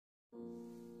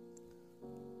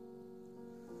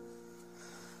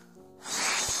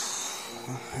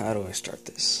How do I start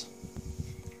this?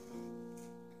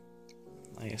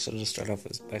 I guess I'll just start off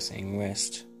by saying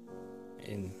rest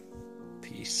in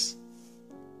peace.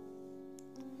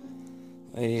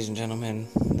 Ladies and gentlemen,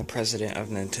 the president of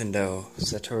Nintendo,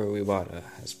 Satoru Iwata,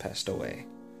 has passed away.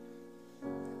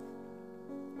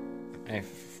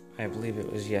 I believe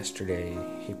it was yesterday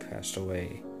he passed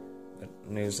away, but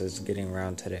news is getting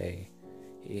around today.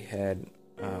 He had,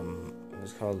 it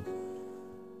was called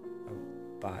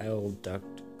a bile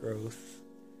duct growth,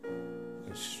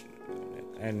 which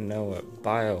I know what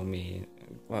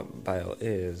bile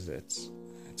is. It's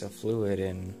a fluid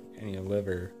in your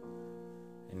liver,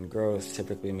 and growth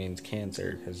typically means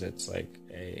cancer because it's like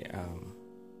a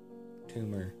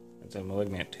tumor. It's a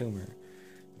malignant tumor.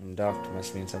 And duct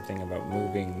must mean something about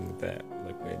moving that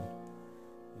liquid.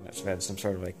 It must have had some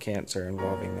sort of like cancer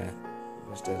involving that,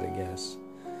 just as a guess.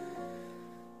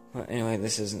 But anyway,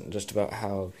 this isn't just about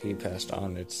how he passed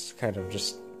on. It's kind of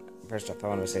just, first off, I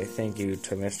want to say thank you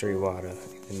to Mr. Iwata,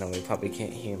 even though he probably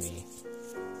can't hear me,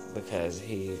 because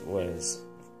he was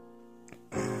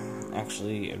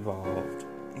actually involved.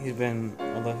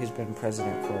 Although he's been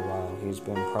president for a while, he's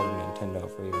been part of Nintendo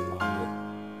for even longer.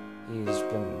 He's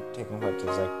been taking part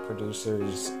as like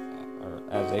producers, or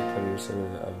as a producer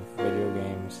of video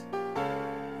games.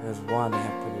 There's one he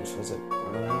had produced, was it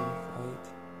Balloon Fight?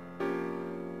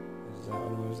 Is that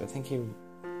what it was? I think he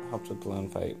helped with Balloon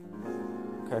Fight.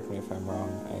 Correct me if I'm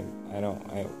wrong. I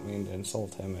don't mean to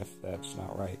insult him if that's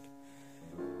not right.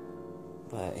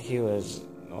 But he was,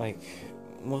 like,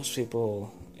 most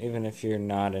people, even if you're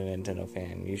not a Nintendo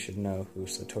fan, you should know who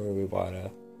Satoru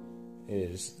Iwata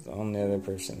is. The only other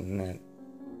person that,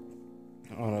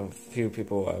 one of few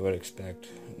people I would expect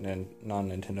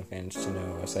non-Nintendo fans to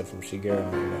know, aside from Shigeru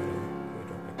Miyamoto, who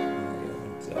directed Mario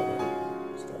and Zelda,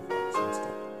 Star Fox and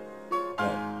stuff.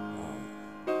 But,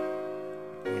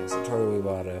 yeah, Satoru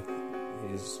Iwata,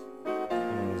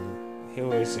 he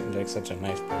always seemed like such a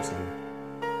nice person.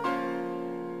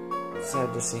 It's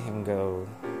sad to see him go.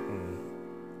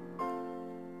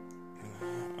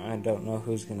 I don't know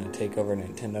who's gonna take over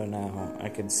Nintendo now. I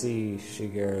could see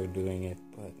Shigeru doing it,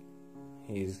 but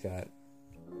he's got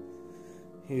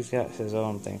his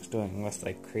own things doing with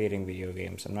like creating video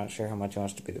games. I'm not sure how much he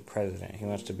wants to be the president. He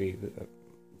wants to be the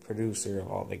producer of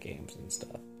all the games and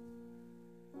stuff.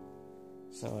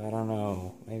 So I don't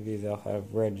know. Maybe they'll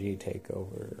have Reggie take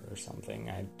over or something.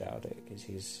 I doubt it because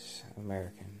he's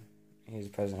American. He's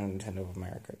president of Nintendo of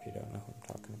America. If you don't know who I'm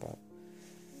talking about.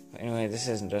 Anyway, this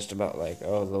isn't just about like,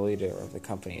 oh, the leader of the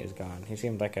company is gone. He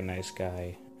seemed like a nice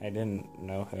guy. I didn't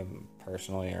know him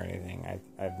personally or anything.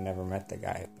 I've never met the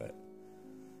guy, but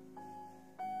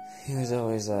he was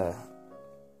always a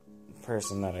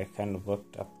person that I kind of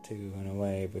looked up to in a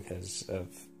way because of,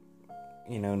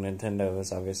 Nintendo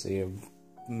is obviously a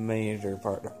major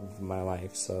part of my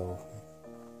life. So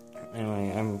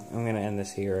anyway, I'm gonna end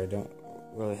this here. I don't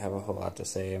really have a whole lot to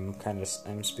say. I'm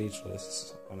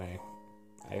speechless when I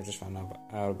just found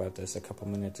out about this a couple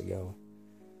minutes ago.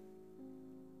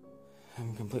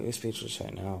 I'm completely speechless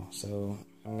right now, so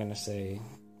I'm just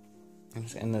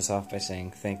end this off by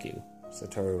saying thank you,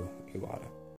 Satoru Iwata.